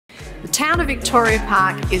The town of Victoria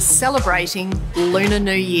Park is celebrating Lunar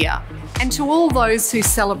New Year. And to all those who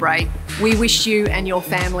celebrate, we wish you and your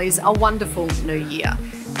families a wonderful New Year.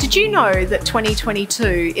 Did you know that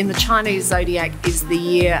 2022 in the Chinese zodiac is the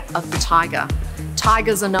year of the tiger?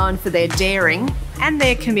 Tigers are known for their daring and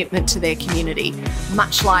their commitment to their community,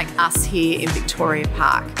 much like us here in Victoria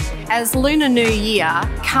Park. As Lunar New Year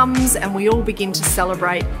comes and we all begin to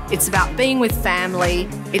celebrate, it's about being with family,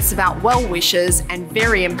 it's about well wishes, and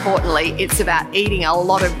very importantly, it's about eating a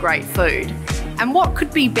lot of great food. And what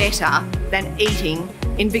could be better than eating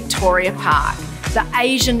in Victoria Park, the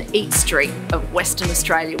Asian Eat Street of Western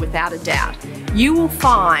Australia, without a doubt. You will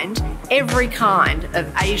find every kind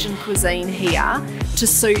of Asian cuisine here to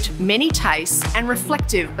suit many tastes and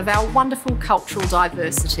reflective of our wonderful cultural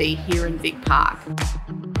diversity here in Vic Park.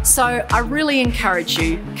 So I really encourage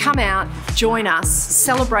you, come out, join us,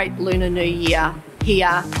 celebrate Lunar New Year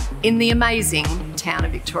here in the amazing town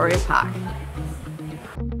of Victoria Park.